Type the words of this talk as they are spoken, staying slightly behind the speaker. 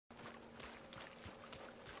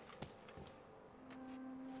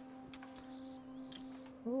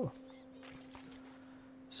Oh.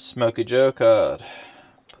 Smoky Joe card.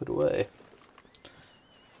 Put away.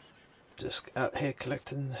 Just out here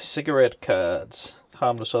collecting cigarette cards.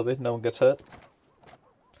 Harmless hobby, no one gets hurt.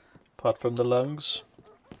 Apart from the lungs.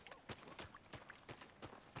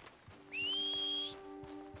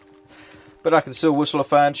 But I can still whistle a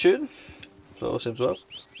fine tune. So it seems well.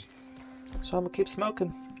 So I'm gonna keep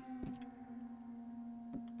smoking.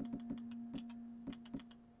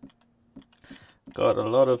 Got a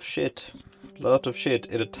lot of shit.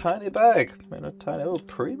 In a tiny bag. In a tiny old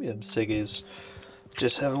premium ciggies.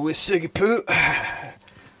 Just have a wee ciggy poo.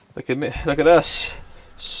 Look at me, look at us.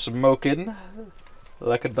 Smoking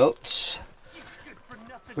like adults.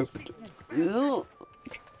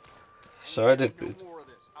 Sorry, I did.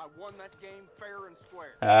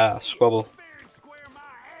 Ah, squabble.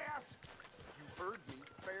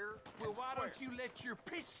 Well, why don't you let your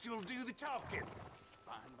pistol do the talking?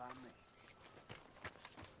 Fine by me.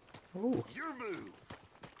 Ooh. Your move.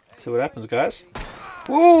 See what happens, guys.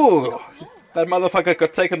 Ooh! That motherfucker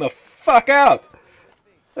got taken the fuck out!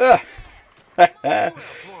 Ah.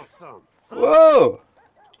 Whoa!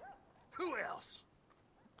 Who else?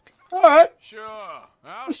 Alright, Sure.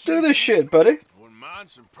 let's do this shit, buddy. Wouldn't mind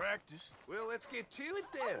some practice. Well, let's get to it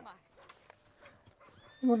then.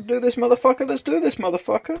 You want to do this, motherfucker? Let's do this,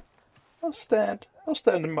 motherfucker. I'll stand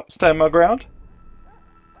my ground.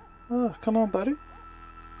 Oh, come on, buddy.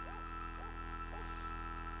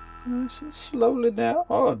 Nice and slowly now.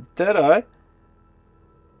 Oh, Deadeye.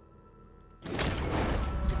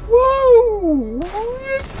 Whoa!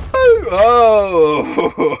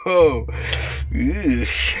 Oh!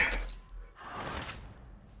 Eesh.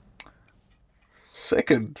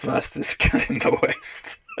 Second fastest gun in the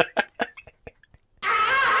West.